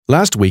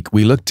Last week,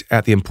 we looked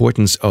at the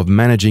importance of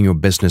managing your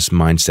business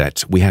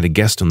mindset. We had a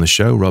guest on the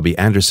show, Robbie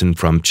Anderson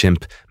from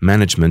Chimp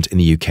Management in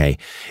the UK.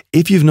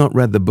 If you've not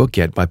read the book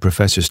yet by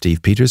Professor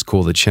Steve Peters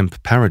called The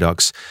Chimp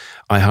Paradox,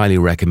 I highly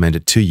recommend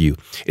it to you.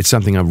 It's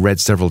something I've read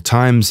several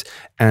times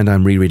and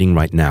I'm rereading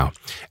right now.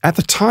 At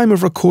the time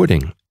of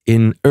recording,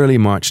 in early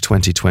March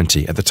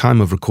 2020, at the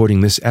time of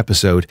recording this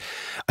episode,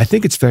 I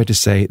think it's fair to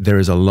say there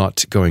is a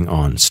lot going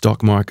on.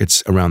 Stock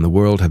markets around the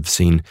world have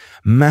seen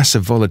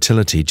massive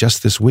volatility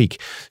just this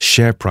week.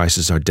 Share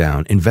prices are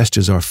down.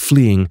 Investors are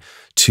fleeing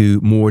to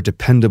more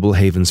dependable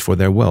havens for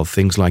their wealth,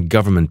 things like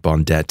government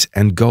bond debt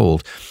and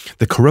gold.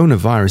 The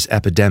coronavirus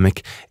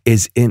epidemic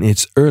is in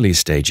its early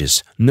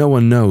stages. No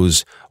one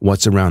knows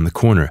what's around the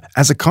corner.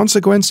 As a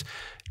consequence,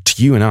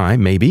 to you and I,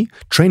 maybe,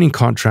 training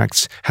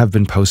contracts have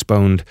been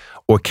postponed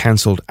or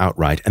cancelled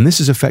outright. And this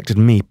has affected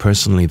me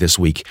personally this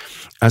week.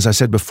 As I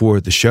said before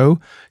the show,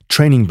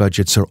 training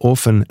budgets are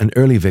often an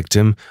early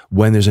victim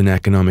when there's an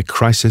economic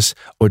crisis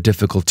or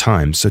difficult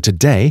times. So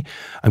today,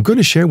 I'm going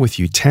to share with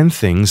you 10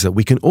 things that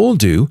we can all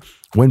do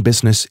when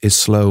business is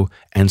slow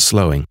and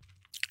slowing.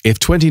 If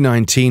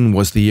 2019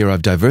 was the year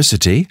of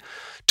diversity,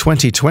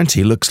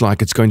 2020 looks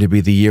like it's going to be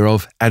the year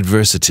of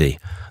adversity.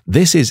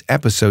 This is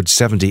episode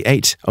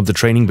 78 of the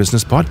Training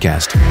Business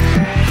Podcast.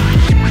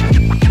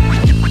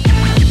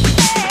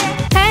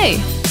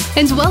 Hey,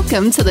 and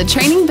welcome to the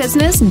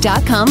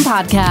trainingbusiness.com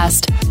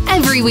podcast.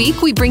 Every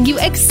week, we bring you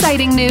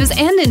exciting news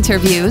and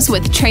interviews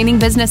with training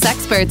business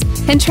experts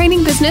and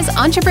training business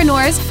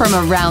entrepreneurs from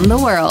around the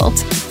world.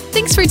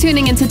 Thanks for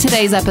tuning into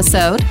today's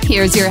episode.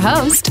 Here's your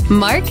host,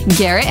 Mark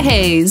Garrett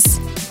Hayes.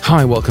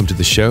 Hi, welcome to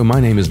the show.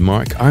 My name is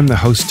Mark. I'm the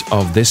host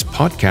of this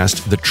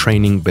podcast, the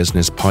Training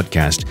Business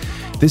Podcast.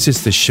 This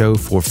is the show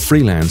for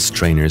freelance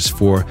trainers,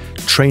 for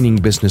training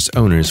business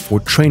owners,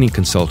 for training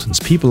consultants,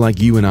 people like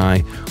you and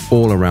I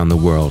all around the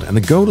world. And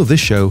the goal of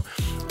this show,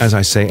 as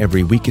I say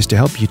every week, is to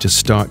help you to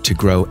start to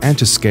grow and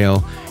to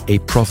scale a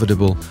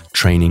profitable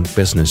training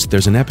business.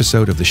 There's an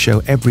episode of the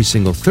show every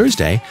single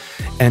Thursday.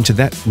 And to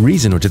that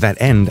reason, or to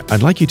that end,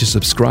 I'd like you to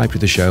subscribe to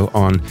the show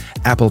on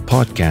Apple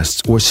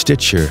Podcasts or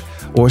Stitcher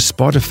or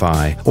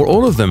Spotify or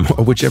all of them,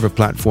 or whichever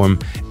platform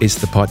is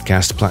the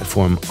podcast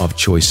platform of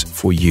choice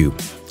for you.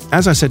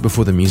 As I said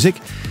before the music,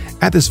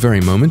 at this very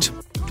moment,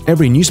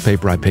 every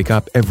newspaper I pick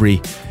up, every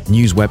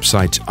news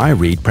website I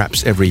read,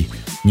 perhaps every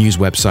news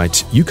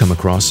website you come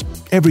across,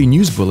 every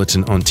news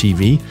bulletin on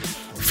TV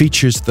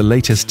features the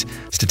latest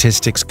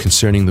statistics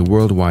concerning the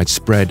worldwide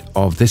spread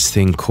of this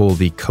thing called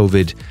the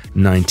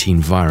COVID-19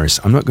 virus.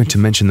 I'm not going to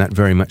mention that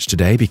very much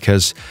today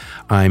because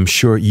I'm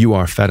sure you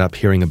are fed up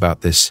hearing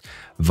about this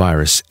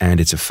virus and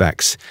its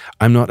effects.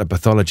 I'm not a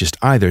pathologist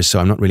either, so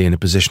I'm not really in a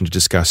position to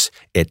discuss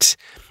it.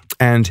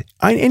 And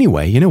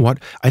anyway, you know what?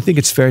 I think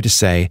it's fair to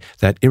say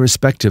that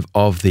irrespective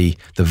of the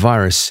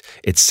virus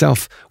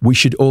itself, we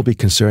should all be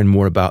concerned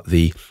more about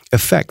the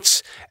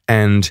effects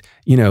and,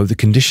 the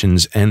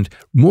conditions and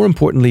more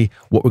importantly,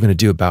 what we're going to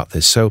do about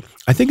this. So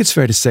I think it's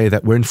fair to say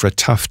that we're in for a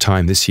tough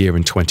time this year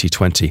in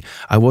 2020.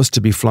 I was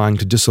to be flying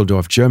to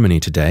Düsseldorf, Germany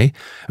today,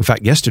 in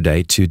fact,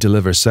 yesterday to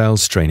deliver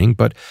sales training,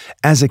 but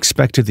as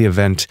expected, the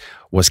event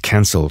was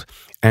cancelled.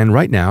 And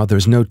right now,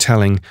 there's no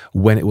telling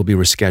when it will be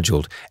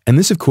rescheduled. And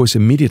this, of course,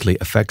 immediately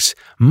affects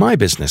my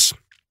business.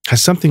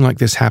 Has something like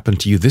this happened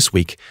to you this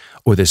week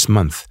or this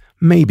month?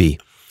 Maybe.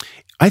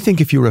 I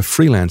think if you're a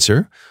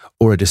freelancer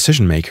or a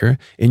decision maker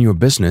in your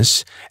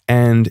business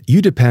and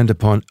you depend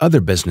upon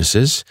other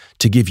businesses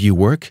to give you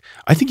work,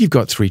 I think you've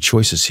got three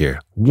choices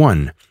here.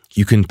 1,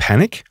 you can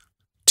panic.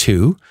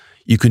 2,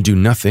 you can do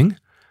nothing.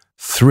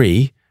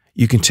 3,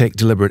 you can take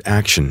deliberate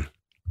action.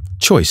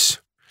 Choice.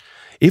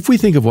 If we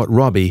think of what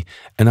Robbie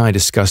and I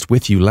discussed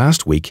with you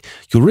last week,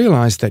 you'll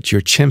realize that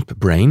your chimp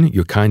brain,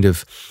 your kind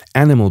of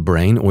animal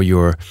brain or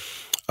your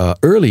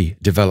early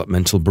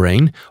developmental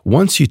brain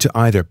wants you to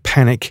either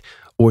panic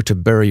or to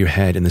bury your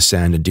head in the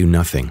sand and do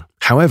nothing.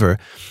 However,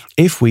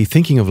 if we,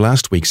 thinking of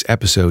last week's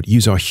episode,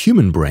 use our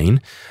human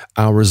brain,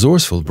 our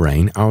resourceful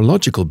brain, our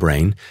logical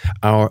brain,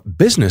 our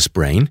business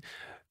brain,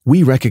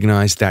 we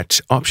recognize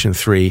that option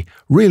 3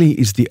 really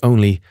is the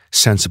only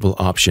sensible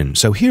option.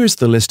 So here's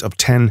the list of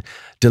 10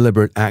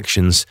 deliberate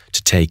actions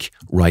to take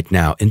right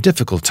now in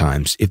difficult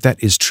times, if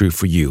that is true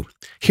for you.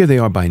 Here they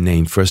are by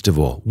name, first of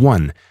all.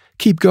 1,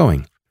 keep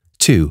going.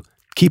 2,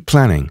 keep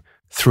planning.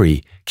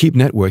 3, keep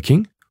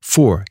networking.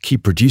 4,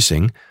 keep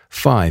producing.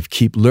 5,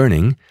 keep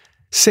learning.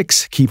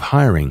 6, keep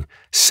hiring.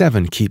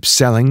 7, keep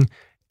selling.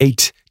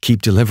 8,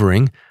 keep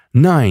delivering.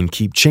 9,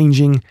 keep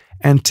changing.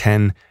 And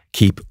 10,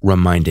 keep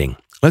reminding.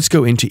 Let's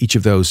go into each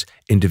of those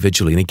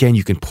individually. And again,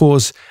 you can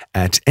pause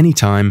at any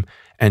time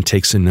and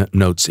take some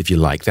notes if you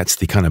like. That's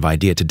the kind of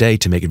idea today,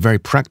 to make it very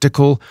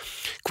practical,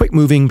 quick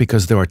moving,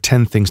 because there are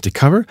 10 things to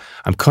cover.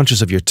 I'm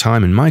conscious of your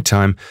time and my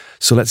time,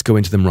 so let's go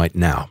into them right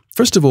now.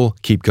 First of all,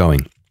 keep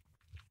going.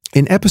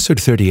 In episode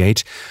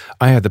 38,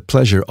 I had the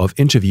pleasure of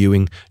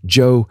interviewing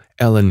Jo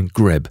Ellen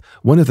Gribb,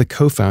 one of the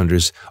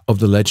co-founders of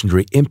the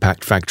legendary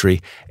Impact Factory,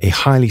 a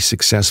highly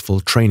successful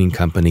training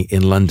company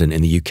in London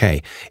in the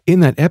UK. In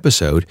that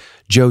episode,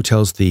 Jo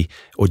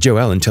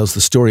Ellen tells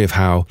the story of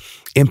how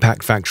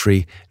Impact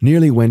Factory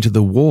nearly went to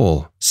the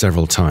wall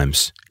several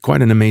times.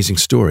 Quite an amazing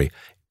story.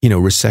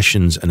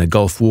 Recessions and a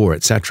Gulf War,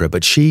 etc.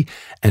 But she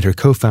and her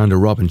co-founder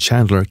Robin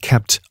Chandler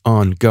kept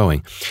on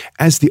going.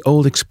 As the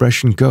old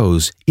expression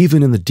goes,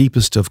 even in the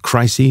deepest of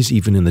crises,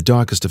 even in the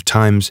darkest of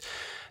times,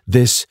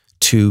 this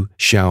too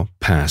shall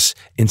pass.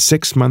 In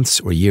 6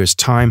 months or a year's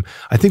time,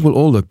 I think we'll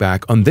all look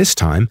back on this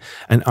time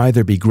and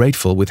either be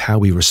grateful with how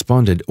we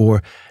responded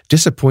or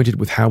disappointed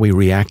with how we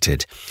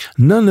reacted.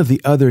 None of the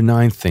other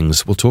 9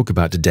 things we'll talk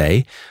about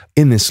today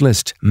in this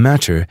list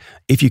matter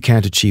if you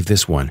can't achieve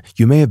this one.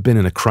 You may have been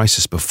in a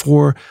crisis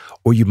before,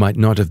 or you might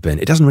not have been.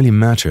 It doesn't really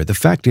matter. The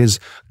fact is,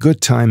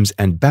 good times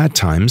and bad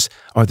times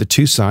are the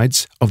 2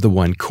 sides of the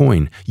one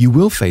coin. You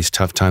will face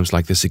tough times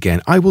like this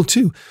again. I will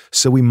too.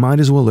 So we might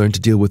as well learn to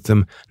deal with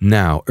them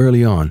now,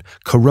 early on.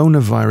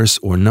 Coronavirus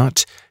or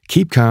not,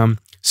 keep calm,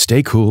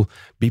 stay cool,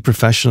 be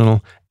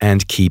professional,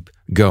 and keep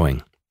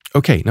going.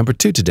 Okay, number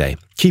 2 today,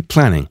 keep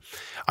planning.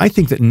 I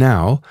think that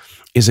now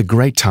is a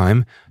great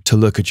time to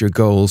look at your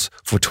goals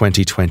for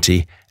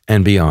 2020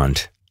 and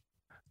beyond.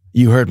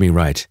 You heard me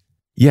right.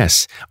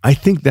 Yes, I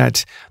think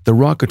that the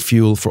rocket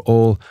fuel for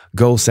all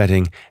goal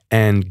setting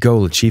and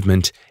goal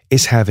achievement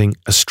is having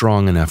a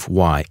strong enough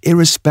why,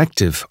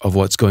 irrespective of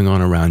what's going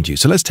on around you.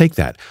 So let's take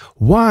that.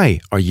 Why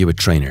are you a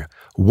trainer?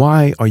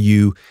 Why are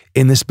you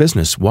in this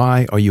business?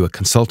 Why are you a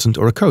consultant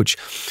or a coach?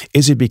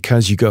 Is it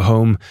because you go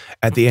home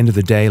at the end of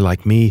the day,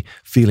 like me,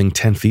 feeling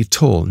 10 feet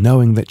tall,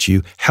 knowing that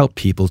you help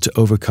people to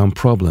overcome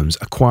problems,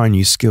 acquire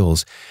new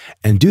skills,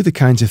 and do the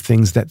kinds of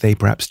things that they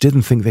perhaps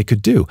didn't think they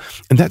could do?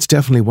 And that's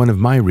definitely one of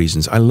my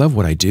reasons. I love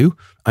what I do.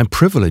 I'm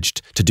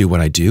privileged to do what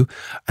I do,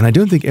 and I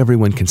don't think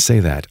everyone can say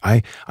that.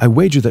 I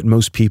wager that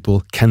most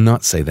people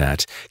cannot say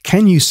that.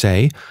 Can you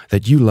say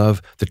that you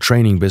love the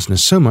training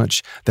business so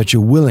much that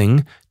you're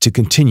willing to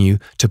continue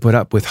to put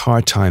up with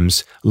hard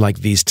times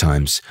like these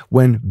times,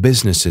 when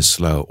business is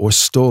slow or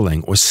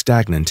stalling or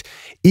stagnant,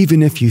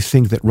 even if you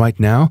think that right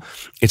now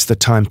it's the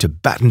time to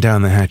batten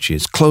down the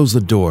hatches, close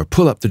the door,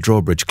 pull up the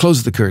drawbridge,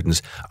 close the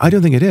curtains? I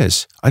don't think it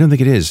is. I don't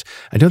think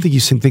you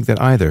think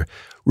that either.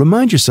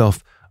 Remind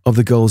yourself of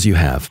the goals you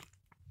have.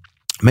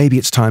 Maybe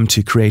it's time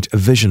to create a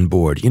vision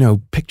board,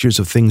 pictures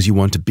of things you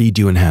want to be,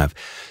 do, and have.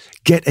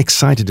 Get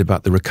excited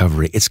about the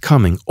recovery. It's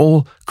coming.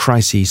 All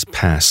crises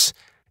pass.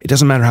 It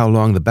doesn't matter how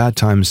long the bad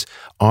times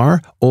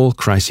are, all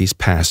crises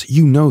pass.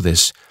 You know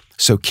this,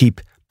 so keep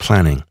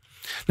planning.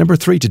 Number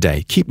 3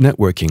 today, keep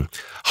networking.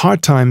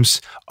 Hard times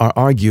are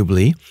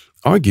arguably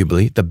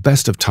the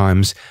best of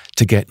times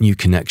to get new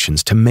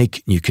connections, to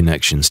make new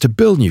connections, to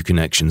build new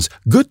connections.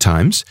 Good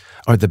times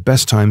are the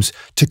best times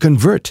to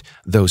convert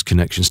those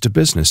connections to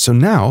business. So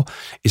now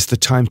is the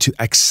time to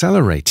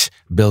accelerate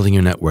building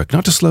your network,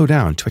 not to slow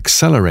down, to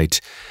accelerate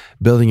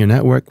building your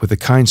network with the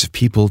kinds of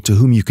people to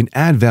whom you can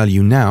add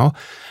value now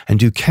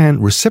and who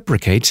can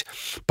reciprocate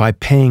by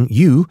paying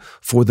you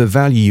for the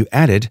value you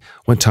added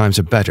when times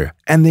are better.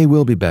 And they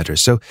will be better.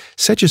 So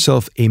set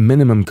yourself a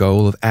minimum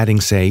goal of adding,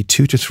 say,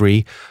 2 to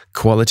 3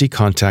 quality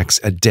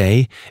contacts a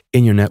day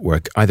in your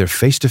network, either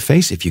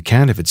face-to-face if you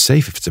can, if it's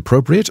safe, if it's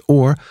appropriate,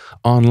 or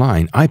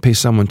online. I pay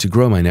someone to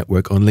grow my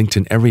network on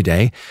LinkedIn every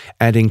day,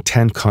 adding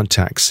 10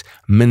 contacts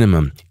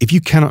minimum. If you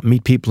cannot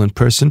meet people in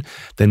person,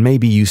 then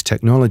maybe use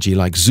technology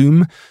like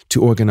Zoom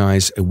to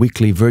organize a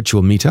weekly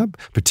virtual meetup,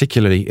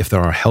 particularly if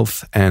there are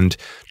health and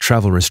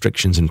travel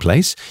restrictions in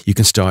place. You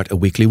can start a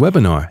weekly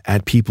webinar,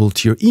 add people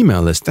to your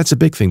email list. That's a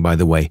big thing, by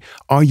the way.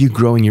 Are you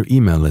growing your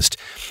email list?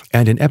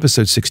 And in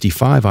episode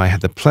 65, I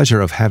had the pleasure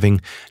of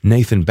having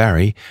Nathan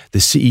Barry, the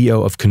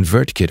CEO of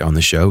ConvertKit, on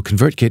the show.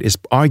 ConvertKit is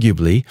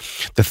arguably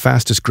the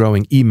fastest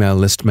growing email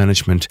list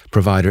management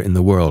provider in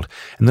the world.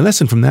 And the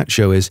lesson from that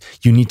show is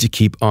you need to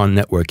keep on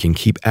networking,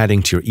 keep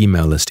adding to your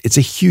email list. It's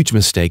a huge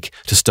mistake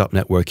to stop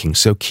networking,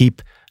 so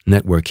keep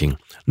networking.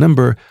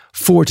 Number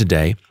 4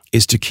 today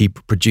is to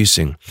keep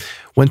producing.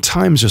 When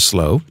times are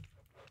slow,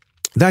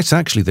 that's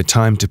actually the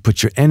time to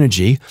put your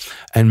energy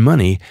and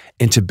money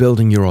into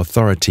building your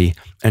authority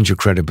and your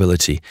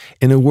credibility.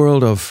 In a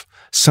world of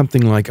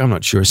something like,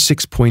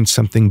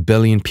 6-point-something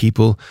billion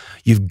people,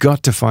 you've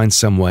got to find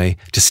some way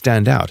to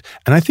stand out.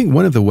 And I think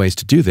one of the ways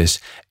to do this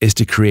is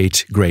to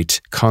create great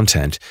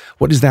content.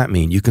 What does that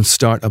mean? You can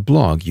start a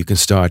blog, you can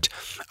start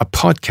a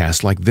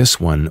podcast like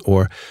this one,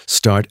 or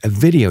start a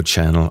video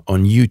channel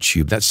on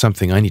YouTube. That's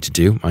something I need to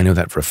do. I know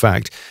that for a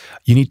fact.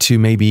 You need to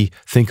maybe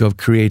think of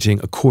creating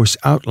a course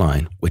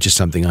outline, which is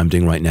something I'm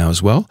doing right now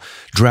as well.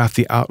 Draft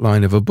the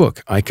outline of a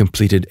book. I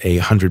completed a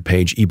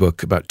 100-page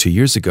ebook about 2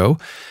 years ago.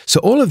 So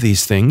all of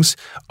these things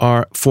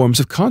are forms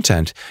of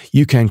content.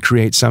 You can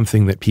create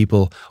something that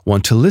people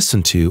want to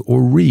listen to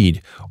or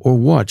read or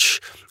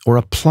watch or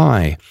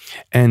apply.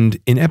 And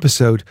in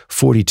episode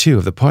 42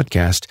 of the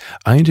podcast,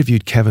 I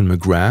interviewed Kevin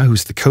McGrath,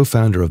 who's the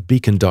co-founder of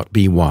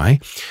Beacon.by,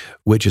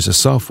 which is a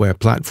software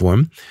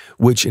platform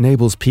which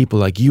enables people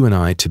like you and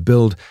I to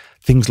build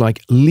things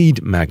like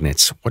lead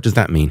magnets. What does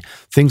that mean?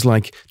 Things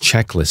like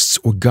checklists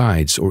or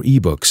guides or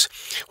ebooks.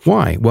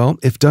 Why? Well,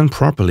 if done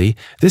properly,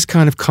 this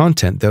kind of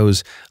content,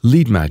 those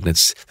lead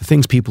magnets, the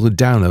things people who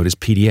download as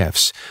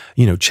PDFs,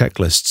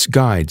 checklists,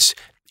 guides,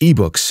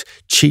 ebooks,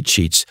 cheat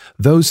sheets,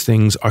 those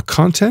things are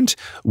content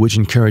which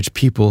encourage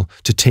people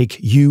to take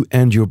you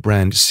and your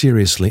brand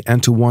seriously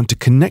and to want to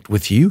connect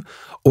with you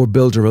or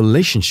build a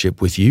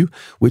relationship with you,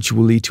 which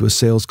will lead to a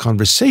sales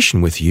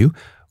conversation with you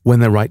when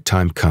the right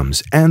time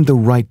comes. And the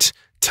right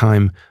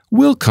time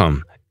will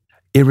come,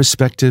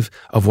 irrespective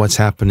of what's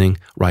happening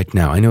right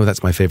now. I know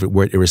that's my favorite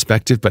word,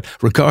 irrespective, but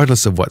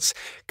regardless of what's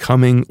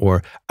coming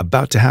or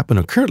about to happen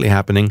or currently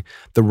happening,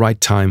 the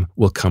right time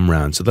will come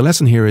round. So the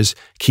lesson here is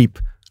keep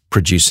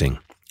producing.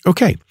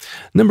 Okay,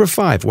 number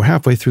 5, we're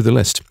halfway through the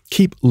list.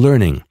 Keep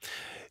learning.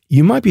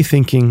 You might be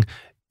thinking,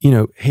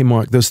 hey,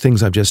 Mark, those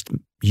things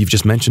you've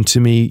just mentioned to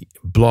me,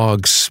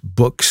 blogs,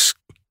 books,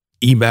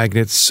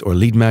 e-magnets or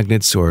lead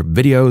magnets or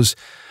videos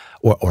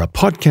or a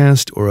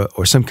podcast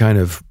or some kind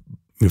of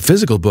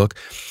physical book,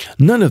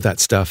 none of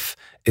that stuff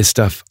is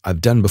stuff I've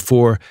done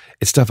before.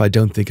 It's stuff I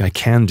don't think I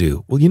can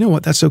do. Well, you know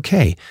what? That's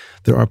okay.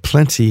 There are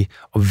plenty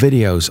of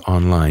videos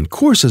online,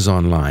 courses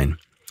online,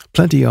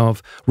 plenty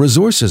of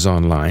resources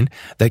online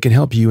that can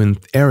help you in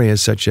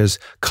areas such as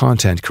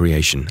content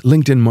creation,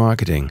 LinkedIn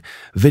marketing,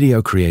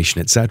 video creation,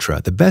 etc.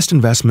 The best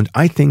investment,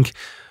 I think,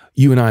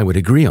 you and I would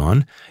agree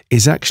on,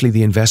 is actually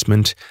the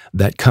investment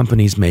that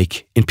companies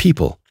make in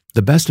people.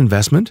 The best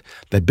investment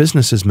that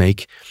businesses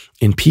make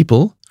in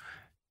people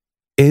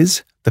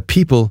is the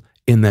people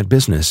in that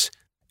business.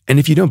 And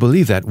if you don't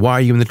believe that, why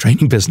are you in the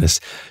training business?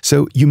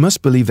 So you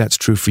must believe that's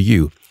true for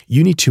you.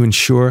 You need to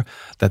ensure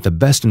that the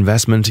best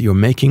investment you're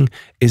making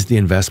is the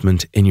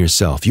investment in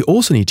yourself. You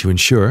also need to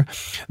ensure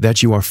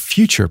that you are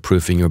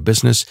future-proofing your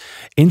business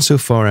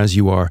insofar as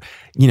you are,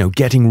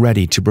 getting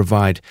ready to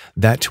provide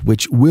that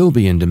which will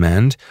be in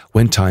demand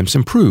when times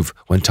improve,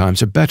 when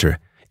times are better.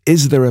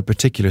 Is there a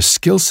particular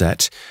skill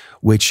set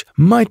which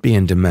might be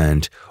in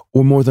demand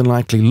or more than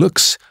likely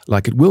looks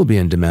like it will be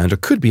in demand or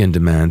could be in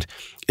demand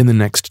in the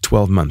next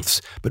 12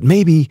 months, but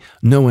maybe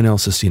no one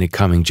else has seen it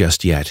coming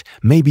just yet.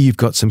 Maybe you've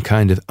got some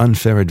kind of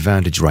unfair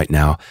advantage right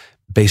now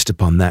based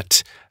upon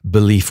that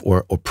belief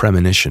or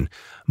premonition.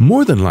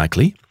 More than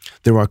likely,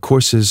 there are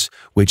courses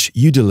which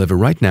you deliver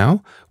right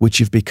now, which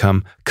you've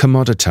become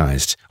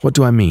commoditized. What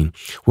do I mean?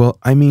 Well,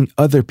 I mean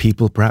other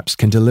people perhaps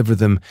can deliver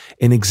them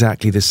in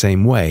exactly the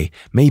same way,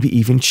 maybe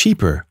even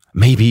cheaper,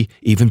 maybe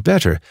even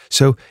better.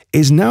 So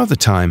is now the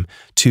time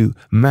to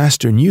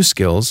master new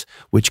skills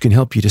which can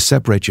help you to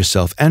separate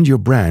yourself and your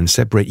brand,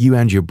 separate you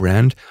and your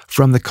brand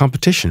from the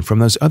competition, from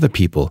those other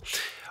people.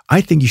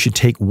 I think you should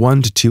take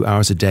 1 to 2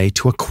 hours a day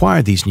to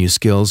acquire these new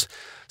skills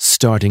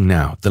starting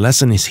now. The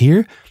lesson is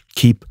here.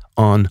 Keep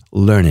on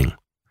learning.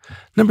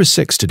 Number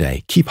 6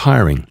 today, keep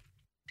hiring.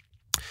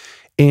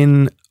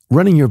 In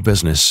running your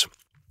business,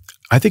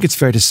 I think it's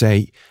fair to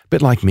say, a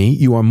bit like me,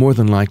 you are more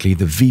than likely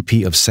the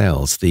VP of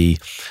sales, the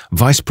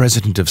vice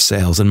president of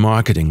sales and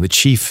marketing, the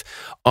chief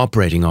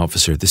operating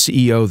officer, the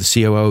CEO,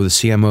 the COO, the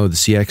CMO, the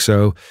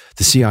CXO,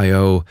 the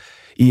CIO,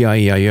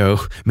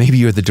 EIEIO. Maybe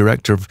you're the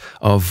director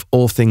of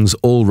all things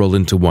all rolled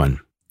into one.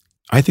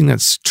 I think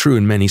that's true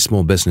in many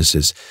small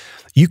businesses.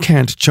 You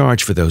can't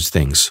charge for those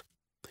things.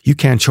 You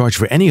can't charge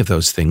for any of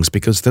those things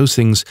because those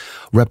things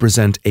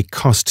represent a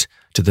cost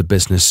to the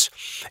business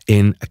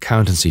in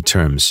accountancy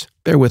terms.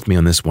 Bear with me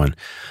on this one.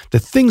 The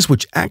things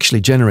which actually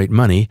generate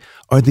money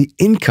are the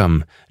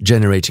income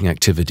generating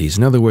activities.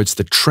 In other words,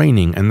 the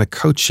training and the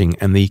coaching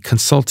and the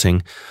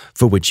consulting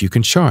for which you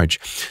can charge.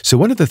 So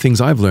one of the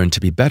things I've learned to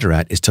be better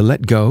at is to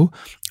let go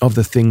of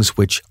the things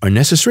which are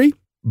necessary,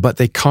 but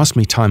they cost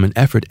me time and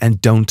effort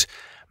and don't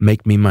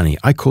make me money.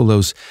 I call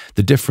those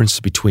the difference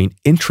between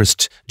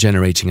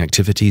interest-generating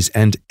activities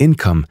and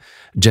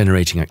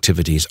income-generating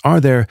activities. Are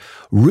there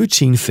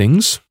routine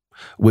things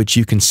which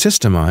you can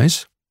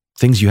systemize,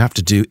 things you have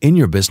to do in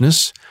your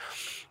business,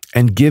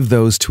 and give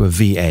those to a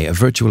VA, a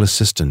virtual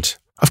assistant?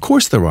 Of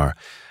course there are.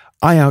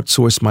 I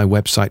outsource my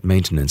website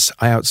maintenance.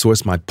 I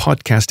outsource my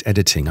podcast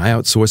editing. I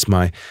outsource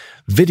my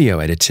video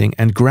editing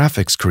and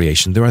graphics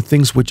creation. There are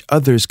things which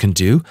others can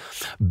do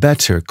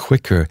better,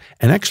 quicker,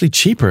 and actually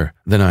cheaper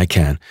than I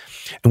can.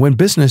 And when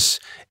business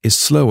is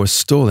slow or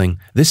stalling,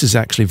 this is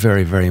actually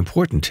very, very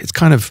important. It's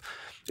kind of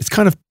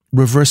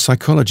reverse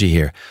psychology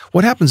here.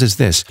 What happens is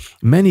this: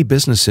 many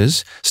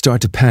businesses start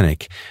to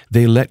panic.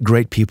 They let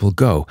great people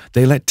go.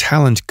 They let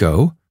talent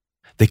go.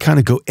 They kind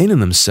of go in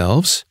on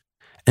themselves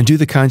and do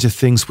the kinds of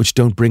things which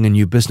don't bring in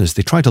new business.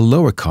 They try to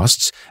lower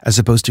costs as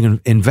opposed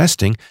to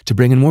investing to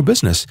bring in more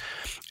business.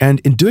 And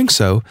in doing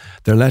so,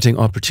 they're letting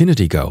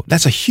opportunity go.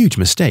 That's a huge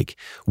mistake.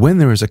 When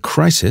there is a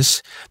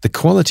crisis, the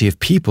quality of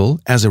people,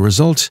 as a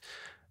result,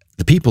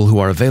 the people who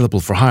are available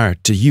for hire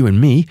to you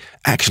and me,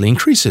 actually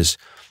increases.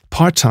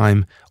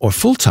 Part-time or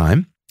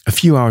full-time, a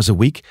few hours a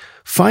week.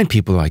 Find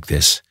people like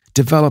this,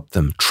 develop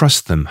them,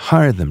 trust them,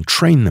 hire them,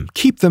 train them,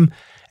 keep them,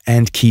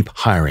 and keep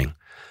hiring.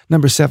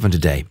 Number 7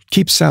 today,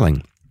 keep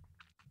selling.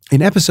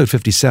 In episode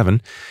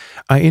 57,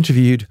 I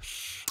interviewed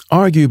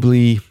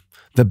arguably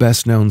the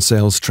best-known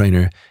sales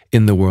trainer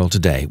in the world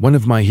today, one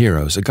of my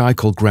heroes, a guy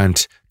called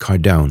Grant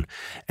Cardone.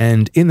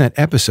 And in that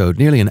episode,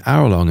 nearly an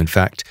hour long, in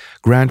fact,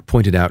 Grant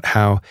pointed out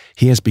how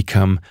he has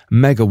become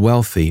mega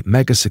wealthy,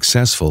 mega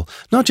successful,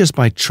 not just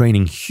by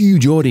training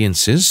huge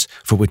audiences,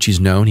 for which he's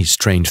known. He's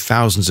trained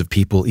thousands of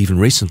people, even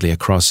recently,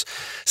 across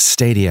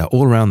stadia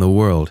all around the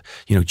world,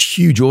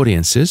 huge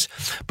audiences,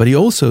 but he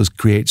also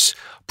creates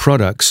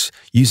products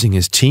using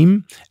his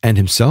team and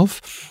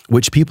himself,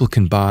 which people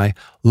can buy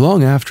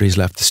long after he's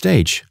left the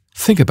stage.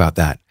 Think about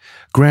that.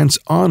 Grant's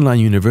online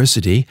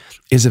university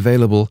is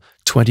available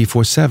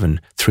 24/7,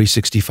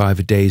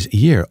 365 days a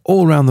year,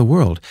 all around the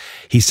world.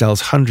 He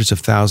sells hundreds of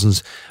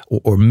thousands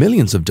or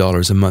millions of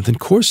dollars a month in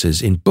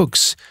courses, in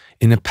books,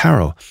 in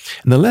apparel.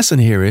 And the lesson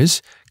here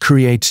is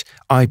create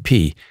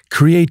IP,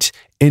 create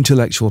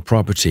intellectual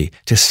property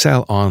to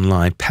sell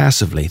online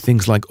passively,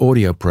 things like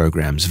audio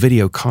programs,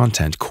 video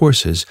content,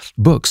 courses,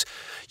 books.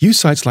 Use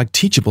sites like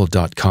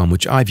Teachable.com,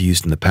 which I've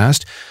used in the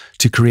past,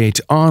 to create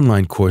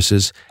online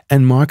courses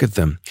and market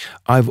them.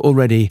 I've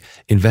already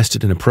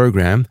invested in a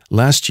program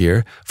last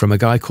year from a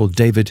guy called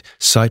David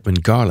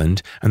Siteman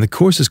Garland, and the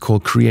course is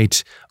called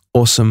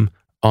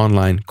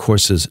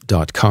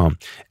CreateAwesomeOnlineCourses.com.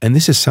 And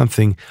this is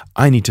something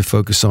I need to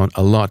focus on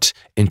a lot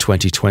in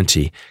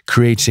 2020,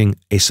 creating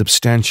a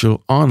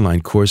substantial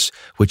online course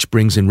which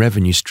brings in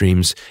revenue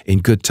streams in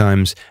good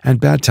times and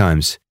bad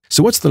times.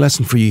 So what's the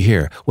lesson for you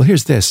here? Well,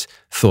 here's this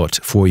thought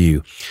for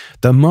you.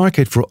 The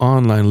market for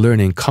online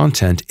learning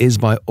content is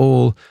by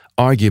all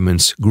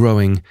arguments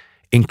growing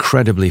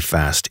incredibly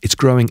fast. It's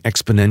growing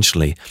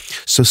exponentially.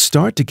 So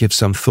start to give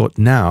some thought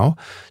now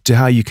to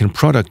how you can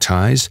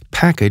productize,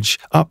 package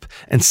up,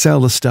 and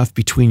sell the stuff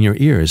between your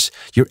ears,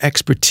 your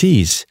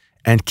expertise,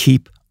 and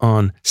keep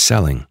on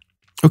selling.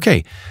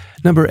 Okay,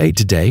 number 8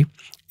 today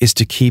is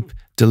to keep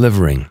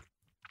delivering.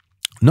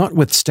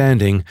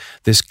 Notwithstanding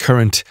this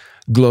current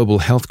global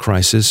health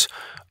crisis,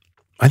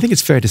 I think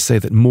it's fair to say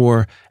that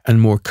more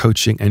and more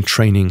coaching and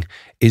training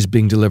is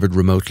being delivered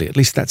remotely. At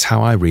least that's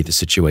how I read the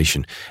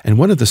situation. And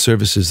one of the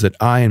services that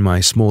I and my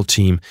small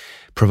team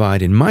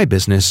provide in my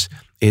business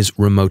is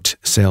remote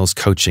sales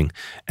coaching.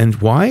 And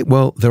why?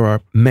 Well, there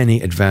are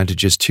many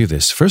advantages to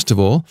this. First of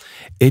all,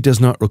 it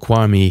does not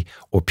require me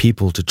or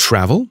people to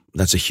travel.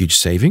 That's a huge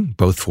saving,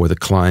 both for the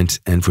client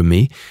and for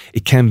me.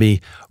 It can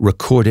be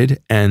recorded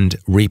and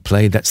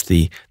replayed. That's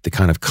the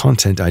kind of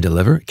content I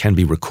deliver. It can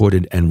be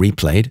recorded and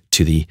replayed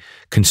to the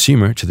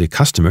consumer, to the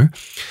customer.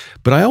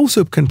 But I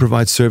also can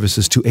provide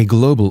services to a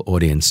global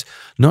audience,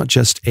 not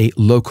just a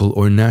local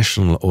or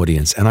national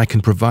audience. And I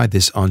can provide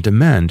this on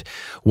demand.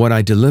 What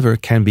I deliver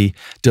can be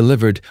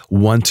delivered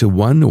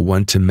one-to-one or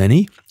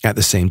one-to-many at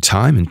the same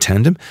time in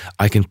tandem.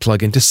 I can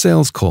plug into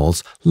sales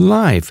calls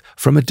live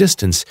from a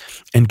distance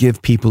and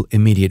give people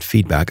immediate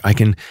feedback. I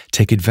can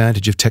take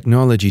advantage of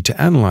technology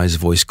to analyze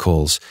voice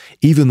calls,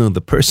 even though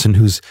the person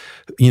who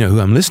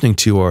I'm listening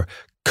to or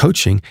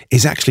coaching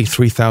is actually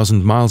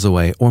 3,000 miles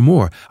away or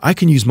more. I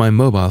can use my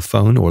mobile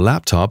phone or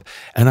laptop,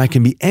 and I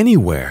can be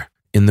anywhere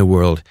in the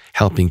world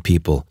helping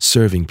people,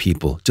 serving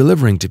people,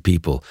 delivering to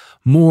people.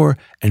 More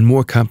and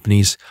more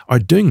companies are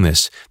doing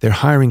this. They're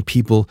hiring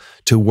people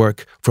to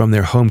work from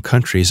their home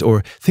countries,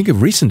 or think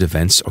of recent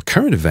events or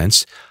current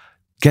events,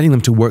 getting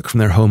them to work from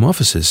their home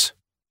offices.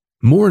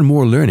 More and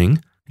more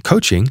learning,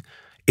 coaching,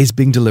 is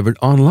being delivered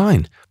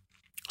online.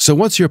 So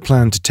what's your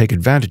plan to take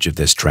advantage of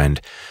this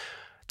trend?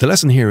 The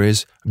lesson here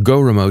is go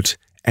remote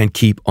and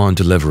keep on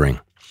delivering.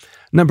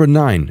 Number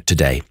 9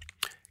 today,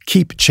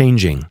 keep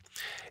changing.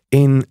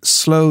 In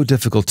slow,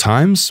 difficult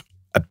times,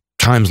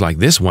 times like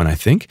this one, I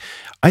think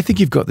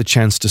you've got the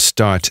chance to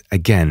start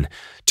again,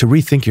 to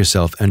rethink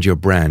yourself and your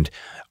brand.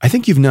 I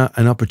think you've now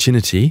an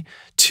opportunity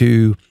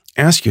to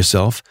ask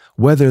yourself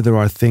whether there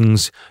are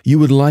things you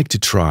would like to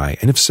try,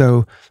 and if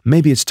so,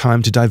 maybe it's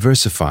time to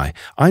diversify.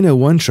 I know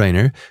one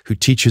trainer who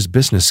teaches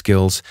business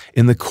skills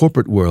in the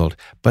corporate world,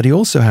 but he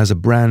also has a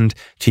brand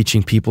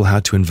teaching people how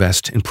to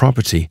invest in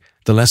property.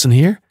 The lesson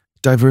here?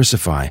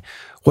 Diversify.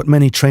 What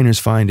many trainers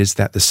find is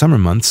that the summer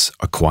months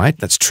are quiet.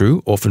 That's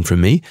true, often for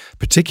me,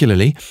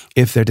 particularly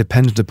if they're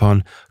dependent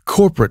upon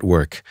corporate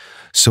work.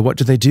 So what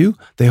do?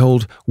 They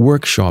hold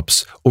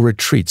workshops or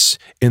retreats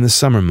in the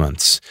summer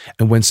months.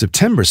 And when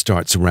September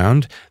starts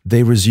around,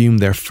 they resume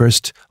their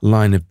first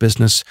line of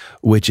business,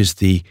 which is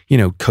the,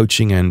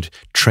 coaching and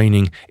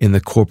training in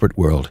the corporate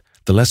world.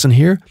 The lesson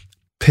here?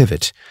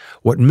 Pivot.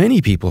 What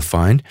many people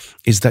find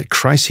is that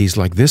crises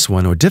like this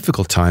one, or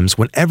difficult times,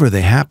 whenever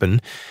they happen,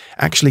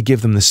 actually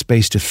give them the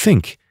space to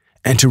think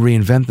and to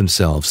reinvent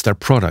themselves, their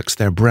products,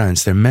 their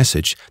brands, their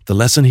message. The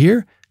lesson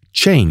here?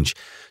 Change.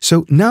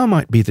 So now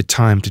might be the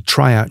time to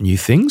try out new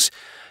things,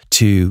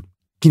 to,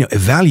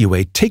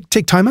 evaluate,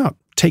 take time out,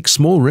 take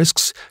small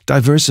risks,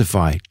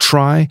 diversify,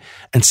 try,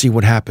 and see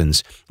what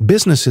happens.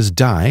 Businesses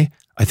die,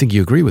 I think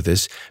you agree with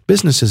this,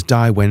 businesses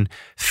die when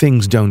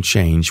things don't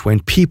change,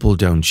 when people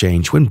don't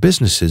change, when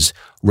businesses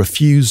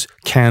refuse,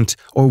 can't,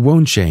 or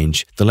won't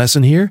change. The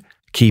lesson here?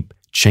 Keep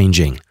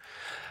changing.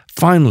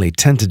 Finally,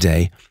 10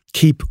 today,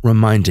 keep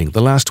reminding.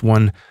 The last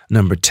one,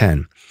 number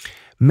 10.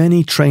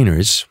 Many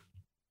trainers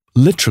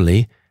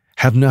literally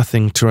have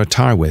nothing to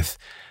retire with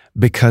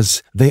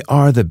because they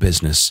are the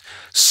business.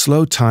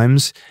 Slow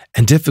times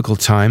and difficult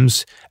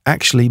times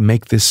actually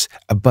make this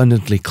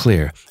abundantly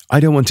clear.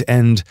 I don't want to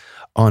end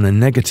on a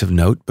negative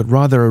note, but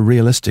rather a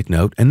realistic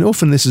note. And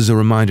often this is a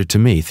reminder to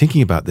me,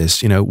 thinking about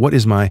this, what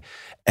is my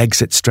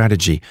exit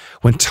strategy?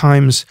 When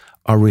times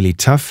are really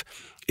tough,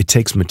 it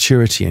takes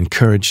maturity and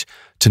courage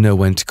to know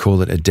when to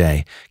call it a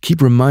day. Keep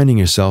reminding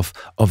yourself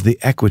of the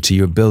equity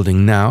you're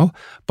building now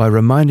by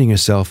reminding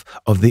yourself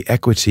of the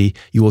equity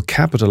you will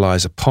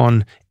capitalize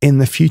upon in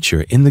the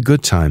future, in the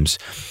good times.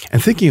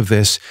 And thinking of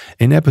this,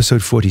 in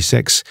episode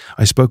 46,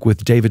 I spoke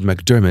with David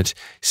McDermott,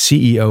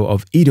 CEO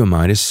of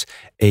Edomitis,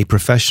 a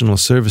professional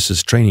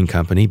services training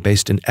company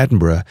based in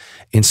Edinburgh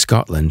in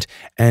Scotland.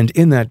 And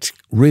in that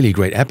really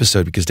great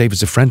episode, because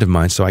David's a friend of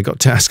mine, so I got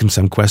to ask him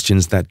some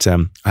questions that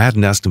I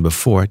hadn't asked him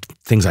before,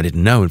 things I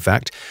didn't know, in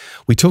fact.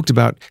 We talked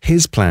about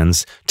his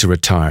plans to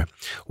retire.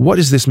 What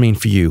does this mean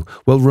for you?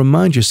 Well,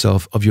 remind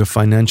yourself of your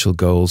financial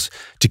goals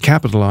to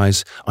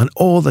capitalize on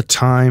all the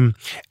time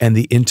and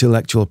the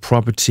intellectual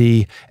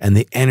property and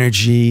the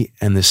energy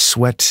and the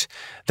sweat.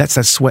 That's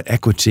that sweat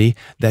equity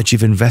that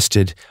you've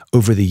invested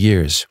over the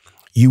years.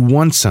 You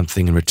want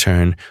something in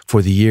return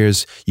for the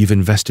years you've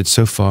invested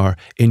so far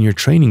in your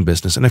training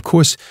business and, of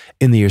course,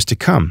 in the years to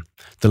come.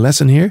 The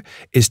lesson here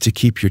is to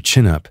keep your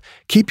chin up.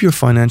 Keep your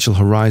financial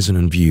horizon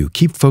in view.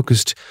 Keep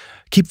focused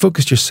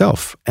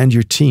yourself and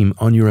your team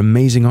on your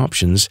amazing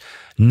options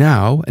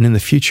now and in the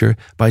future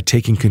by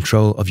taking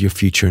control of your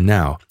future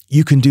now.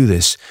 You can do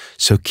this,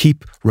 so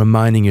keep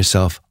reminding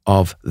yourself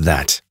of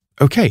that.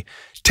 Okay,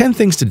 10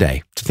 things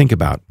today to think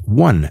about.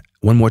 One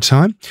more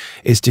time,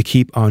 is to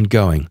keep on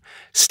going.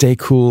 Stay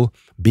cool,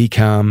 be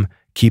calm,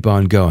 keep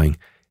on going.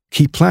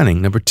 Keep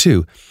planning. Number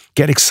 2,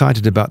 get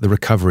excited about the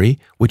recovery,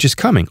 which is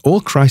coming.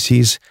 All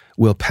crises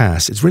will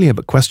pass. It's really a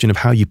question of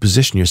how you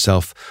position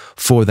yourself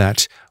for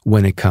that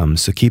when it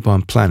comes. So keep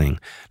on planning.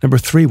 Number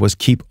 3 was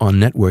keep on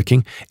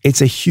networking.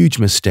 It's a huge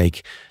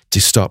mistake to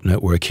stop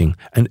networking.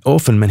 And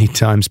often, many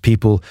times,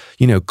 people,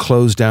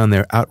 close down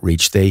their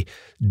outreach. They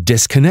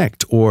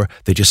disconnect or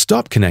they just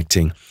stop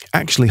connecting.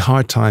 Actually,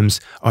 hard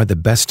times are the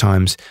best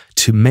times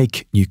to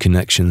make new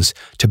connections,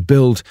 to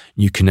build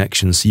new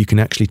connections, so you can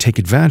actually take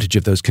advantage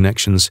of those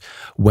connections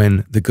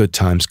when the good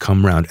times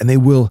come round. And they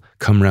will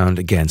come round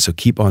again. So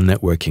keep on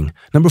networking.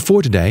 Number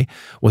 4 today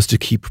was to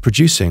keep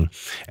producing.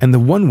 And the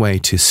one way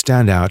to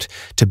stand out,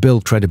 to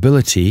build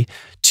credibility,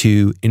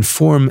 to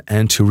inform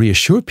and to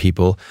reassure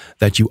people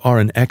that you are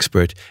an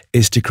expert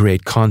is to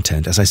create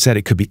content. As I said,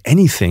 it could be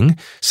anything,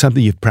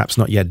 something you've perhaps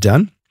not yet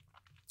done.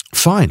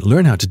 Fine,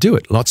 learn how to do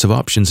it. Lots of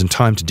options and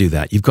time to do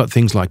that. You've got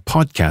things like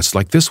podcasts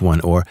like this one,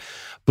 or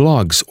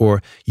blogs,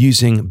 or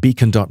using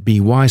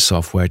Beacon.by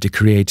software to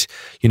create,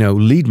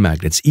 lead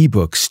magnets,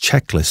 ebooks,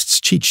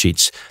 checklists, cheat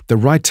sheets. The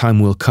right time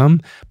will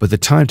come, but the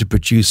time to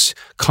produce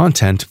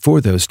content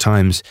for those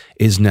times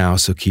is now,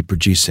 so keep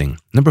producing.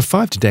 Number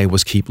 5 today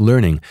was keep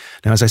learning.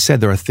 Now, as I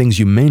said, there are things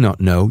you may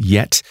not know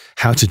yet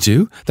how to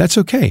do. That's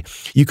okay.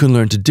 You can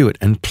learn to do it,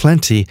 and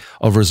plenty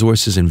of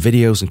resources and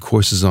videos and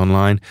courses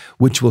online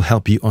which will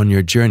help you on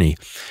your journey.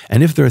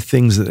 And if there are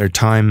things that are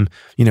time,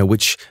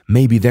 which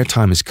maybe their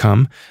time has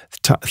come,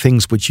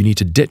 things which you need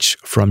to ditch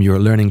from your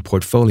learning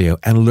portfolio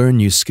and learn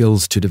new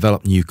skills to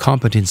develop new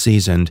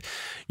competencies and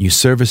new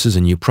services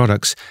and new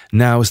products,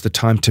 now is the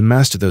time to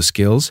master those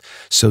skills.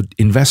 So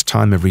invest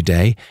time every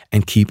day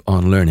and keep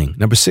on learning.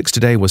 Number 6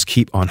 today was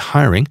keep on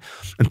hiring.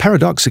 And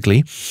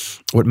paradoxically,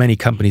 what many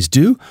companies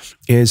do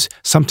is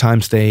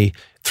sometimes they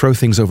throw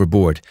things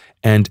overboard.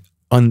 And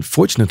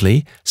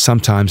unfortunately,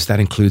 sometimes that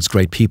includes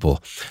great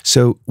people.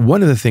 So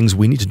one of the things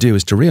we need to do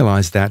is to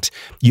realize that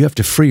you have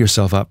to free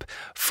yourself up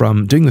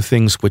from doing the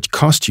things which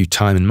cost you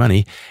time and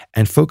money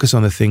and focus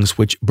on the things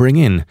which bring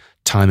in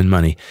time and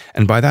money.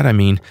 And by that, I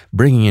mean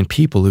bringing in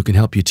people who can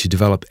help you to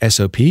develop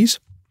SOPs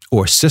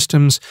or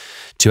systems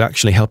to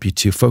actually help you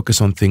to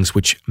focus on things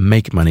which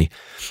make money.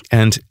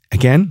 And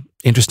again,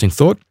 interesting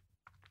thought,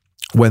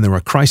 when there are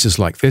crises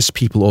like this,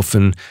 people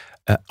often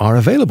are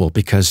available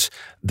because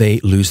they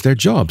lose their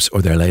jobs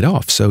or they're laid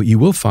off. So you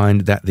will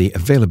find that the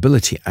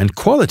availability and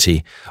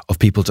quality of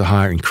people to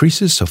hire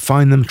increases. So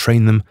find them,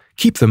 train them,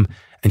 keep them,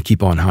 and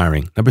keep on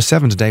hiring. Number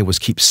 7 today was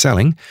keep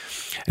selling.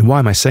 And why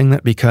am I saying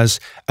that? Because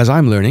as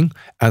I'm learning,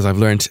 as I've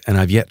learned and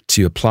I've yet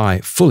to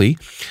apply fully,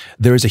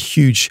 there is a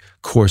huge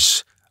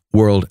course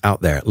world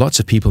out there.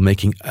 Lots of people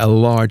making a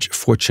large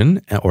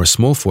fortune or a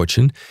small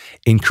fortune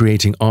in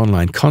creating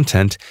online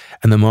content,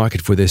 and the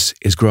market for this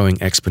is growing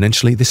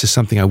exponentially. This is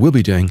something I will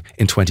be doing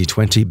in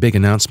 2020. Big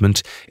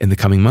announcement in the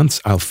coming months.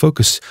 I'll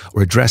focus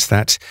or address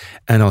that,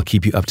 and I'll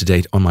keep you up to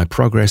date on my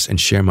progress and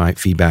share my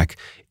feedback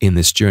in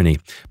this journey.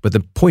 But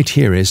the point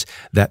here is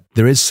that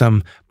there is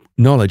some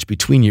knowledge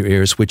between your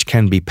ears, which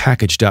can be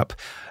packaged up,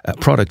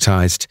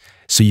 productized,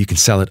 so you can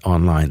sell it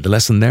online. The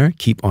lesson there,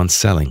 keep on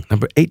selling.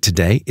 Number 8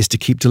 today is to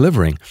keep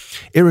delivering.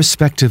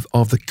 Irrespective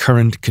of the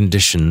current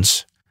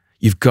conditions,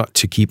 you've got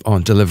to keep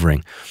on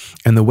delivering.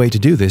 And the way to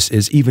do this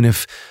is, even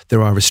if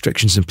there are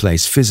restrictions in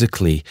place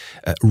physically,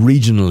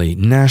 regionally,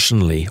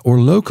 nationally, or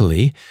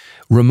locally,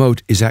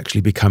 remote is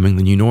actually becoming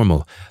the new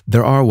normal.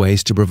 There are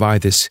ways to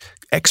provide this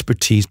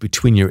expertise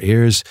between your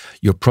ears,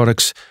 your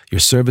products, your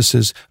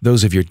services,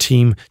 those of your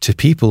team, to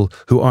people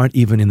who aren't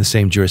even in the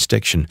same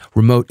jurisdiction.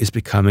 Remote is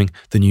becoming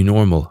the new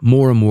normal.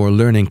 More and more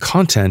learning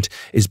content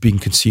is being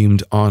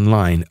consumed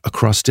online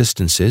across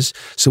distances.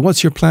 So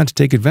what's your plan to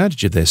take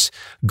advantage of this?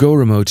 Go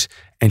remote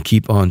and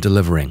keep on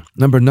delivering.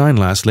 Number 9,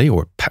 lastly,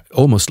 or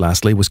almost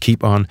lastly, was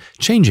keep on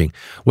changing.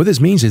 What this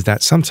means is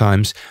that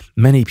sometimes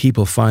many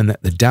people find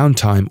that the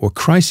downtime or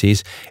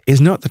crises is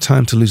not the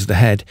time to lose the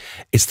head.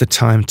 It's the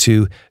time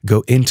to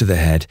go into the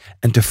head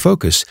and to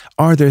focus.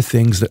 Are there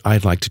things that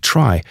I'd like to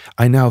try?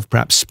 I now have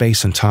perhaps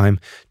space and time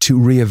to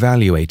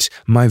reevaluate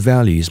my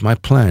values, my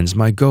plans,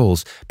 my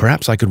goals.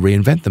 Perhaps I could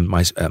reinvent them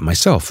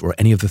myself, or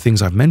any of the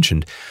things I've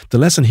mentioned. The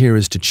lesson here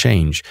is to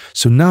change.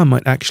 So now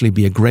might actually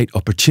be a great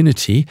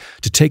opportunity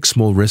to take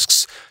small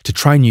risks, to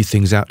try new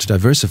things out, to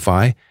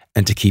diversify,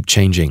 and to keep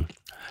changing.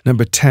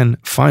 Number 10,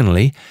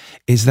 finally,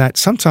 is that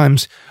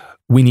sometimes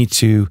we need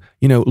to,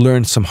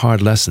 learn some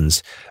hard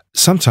lessons.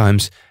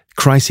 Sometimes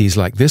crises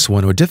like this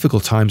one, or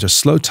difficult times or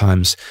slow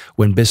times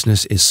when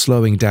business is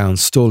slowing down,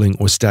 stalling,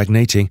 or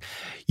stagnating,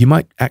 you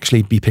might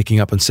actually be picking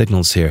up on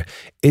signals here.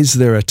 Is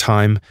there a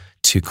time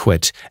to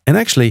quit? And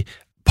actually,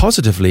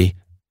 positively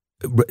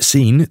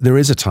seen, there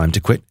is a time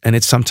to quit, and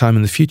it's sometime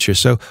in the future.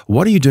 So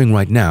what are you doing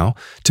right now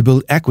to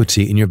build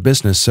equity in your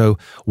business, so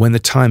when the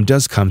time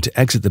does come to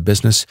exit the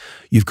business,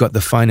 you've got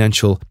the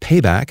financial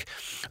payback,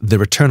 the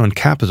return on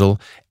capital,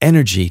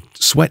 energy,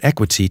 sweat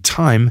equity,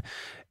 time,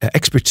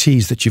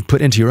 expertise that you've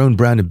put into your own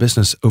brand and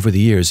business over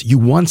the years. You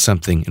want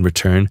something in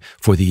return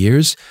for the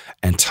years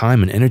and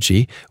time and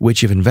energy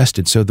which you've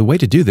invested. So the way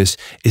to do this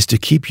is to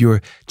keep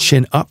your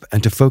chin up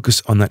and to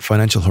focus on that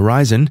financial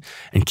horizon,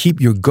 and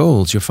keep your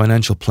goals, your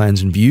financial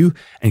plans in view,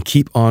 and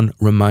keep on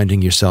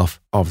reminding yourself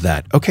of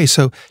that. Okay,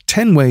 so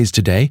 10 ways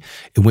today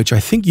in which I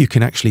think you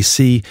can actually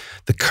see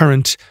the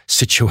current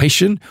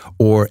situation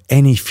or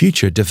any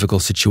future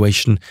difficult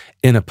situation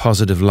in a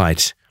positive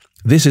light.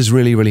 This is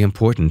really, really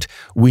important.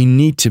 We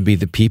need to be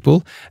the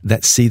people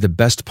that see the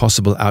best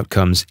possible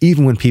outcomes,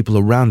 even when people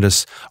around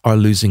us are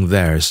losing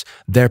theirs,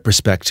 their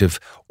perspective,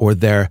 or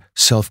their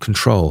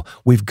self-control.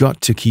 We've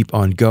got to keep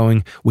on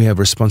going. We have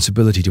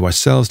responsibility to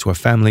ourselves, to our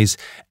families,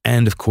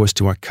 and of course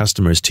to our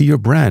customers, to your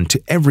brand,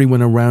 to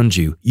everyone around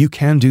you. You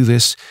can do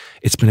this.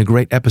 It's been a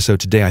great episode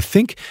today, I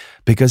think,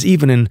 because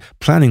even in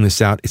planning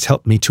this out, it's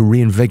helped me to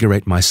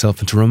reinvigorate myself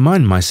and to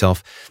remind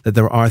myself that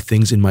there are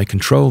things in my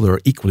control. There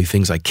are equally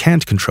things I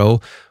can't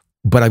control,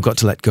 but I've got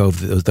to let go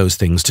of those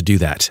things to do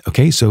that.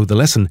 Okay, so the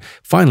lesson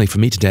finally for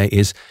me today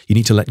is you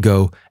need to let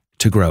go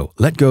to grow.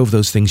 Let go of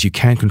those things you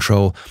can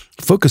control.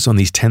 Focus on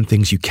these 10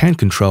 things you can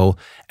control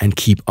and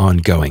keep on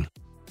going.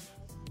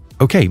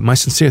 Okay, my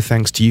sincere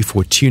thanks to you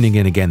for tuning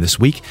in again this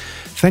week.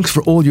 Thanks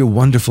for all your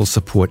wonderful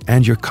support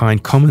and your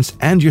kind comments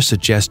and your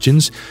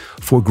suggestions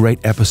for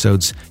great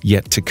episodes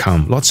yet to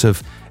come. Lots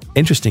of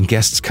interesting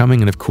guests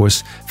coming, and of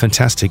course,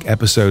 fantastic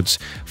episodes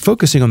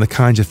focusing on the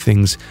kinds of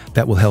things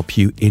that will help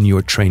you in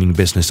your training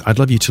business. I'd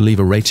love you to leave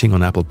a rating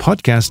on Apple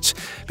Podcasts,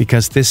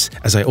 because this,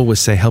 as I always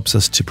say, helps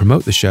us to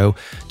promote the show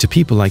to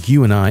people like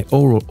you and I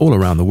all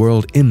around the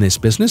world in this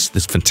business,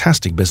 this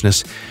fantastic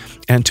business,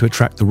 and to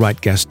attract the right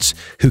guests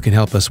who can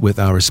help us with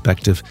our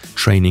respective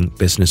training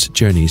business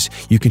journeys.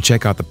 You can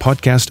check out the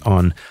podcast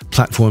on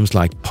platforms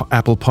like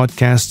Apple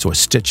Podcasts or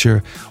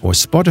Stitcher or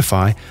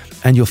Spotify,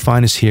 and you'll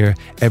find us here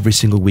every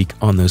single week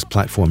on those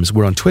platforms.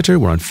 We're on Twitter,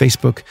 we're on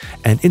Facebook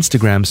and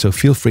Instagram, so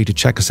feel free to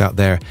check us out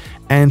there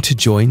and to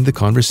join the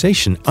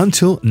conversation.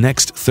 Until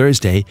next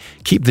Thursday,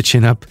 keep the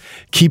chin up,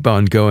 keep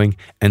on going,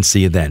 and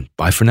see you then.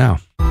 Bye for now.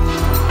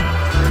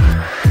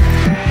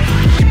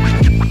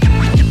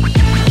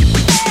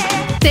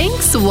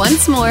 Thanks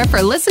once more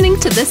for listening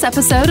to this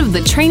episode of the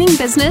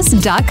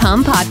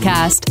TrainingBusiness.com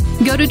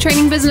podcast. Go to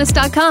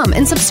TrainingBusiness.com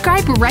and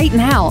subscribe right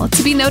now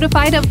to be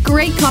notified of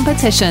great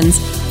competitions,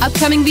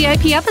 upcoming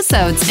VIP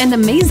episodes, and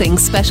amazing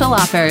special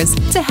offers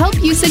to help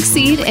you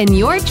succeed in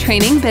your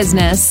training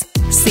business.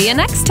 See you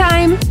next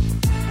time.